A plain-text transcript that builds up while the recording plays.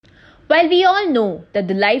While we all know that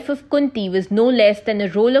the life of Kunti was no less than a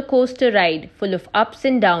roller coaster ride full of ups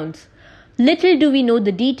and downs, little do we know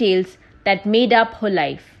the details that made up her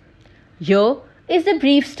life. Here is the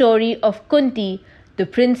brief story of Kunti, the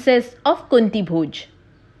princess of Kunti Bhoj.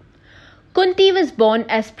 Kunti was born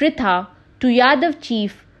as Pritha to Yadav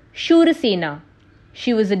chief Shurasena.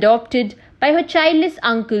 She was adopted by her childless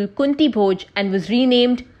uncle Kunti Bhoj and was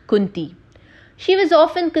renamed Kunti. She was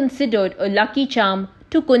often considered a lucky charm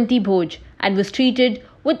to Kunti Bhoj and was treated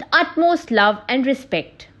with utmost love and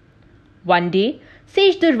respect. One day,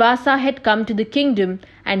 Sage Durvasa had come to the kingdom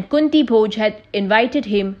and Kunti Bhoj had invited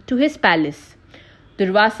him to his palace.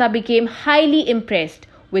 Durvasa became highly impressed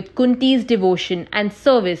with Kunti's devotion and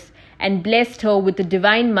service and blessed her with a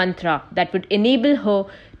divine mantra that would enable her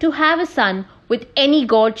to have a son with any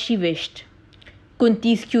god she wished.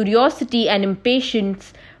 Kunti's curiosity and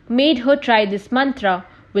impatience made her try this mantra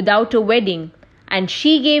without a wedding, and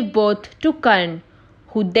she gave birth to Karan,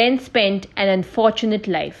 who then spent an unfortunate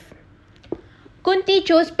life. Kunti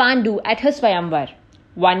chose Pandu at her Swayamvar.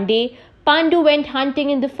 One day, Pandu went hunting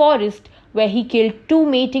in the forest where he killed 2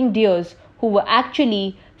 mating deers who were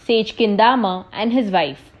actually Sage Kindama and his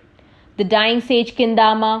wife. The dying Sage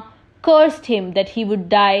Kindama cursed him that he would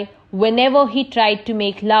die whenever he tried to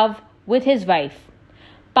make love with his wife.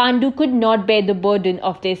 Pandu could not bear the burden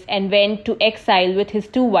of this and went to exile with his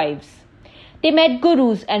 2 wives. They met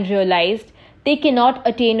gurus and realized they cannot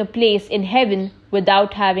attain a place in heaven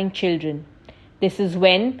without having children. This is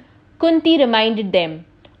when Kunti reminded them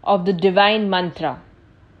of the divine mantra.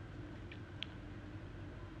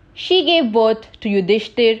 She gave birth to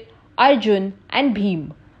Yudhishthir, Arjun and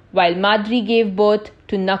Bhim, while Madri gave birth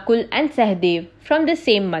to Nakul and Sahadev from the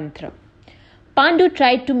same mantra. Pandu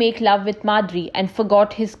tried to make love with Madri and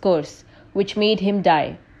forgot his curse, which made him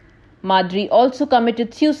die. Madri also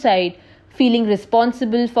committed suicide, feeling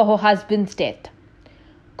responsible for her husband's death.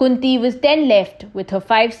 Kunti was then left with her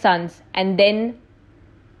 5 sons and then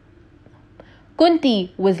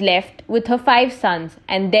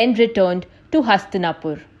returned to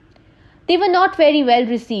Hastinapur. They were not very well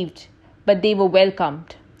received, but they were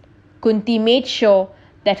welcomed. Kunti made sure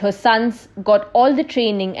that her sons got all the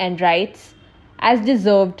training and rights as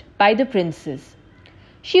deserved by the princes.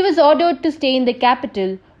 She was ordered to stay in the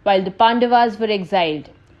capital while the Pandavas were exiled,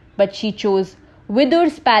 but she chose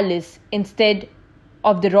Vidur's palace instead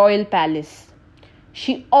of the royal palace.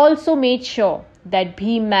 She also made sure that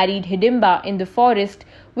Bhim married Hidimba in the forest,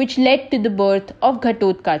 which led to the birth of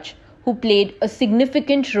Ghatotkacha, who played a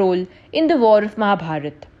significant role in the war of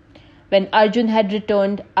Mahabharata. When Arjun had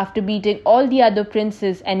returned after beating all the other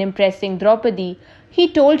princes and impressing Draupadi,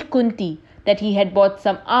 he told Kunti that he had bought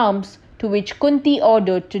some arms, to which Kunti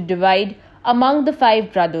ordered to divide among the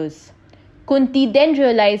 5 brothers. Kunti then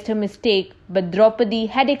realized her mistake, but Draupadi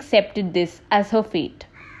had accepted this as her fate.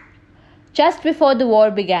 Just before the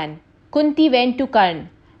war began, Kunti went to Karan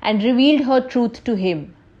and revealed her truth to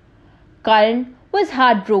him. Karan was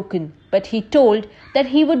heartbroken, but he told that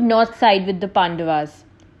he would not side with the Pandavas.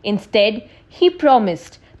 Instead, he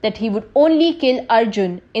promised that he would only kill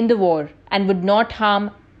Arjun in the war and would not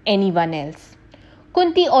harm anyone else.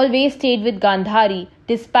 Kunti always stayed with Gandhari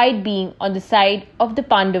despite being on the side of the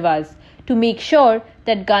Pandavas to make sure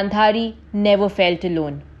that Gandhari never felt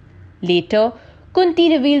alone. Later, Kunti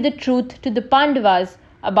revealed the truth to the Pandavas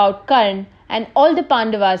about Karan, and all the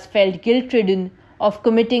Pandavas felt guilt-ridden of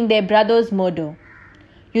committing their brother's murder.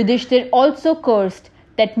 Yudhishthir also cursed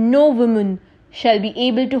that no woman shall be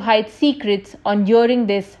able to hide secrets on hearing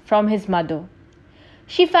this from his mother.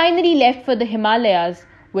 She finally left for the Himalayas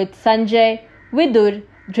with Sanjay, Vidur,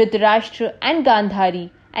 Dhritarashtra and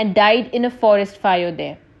Gandhari and died in a forest fire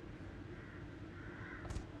there.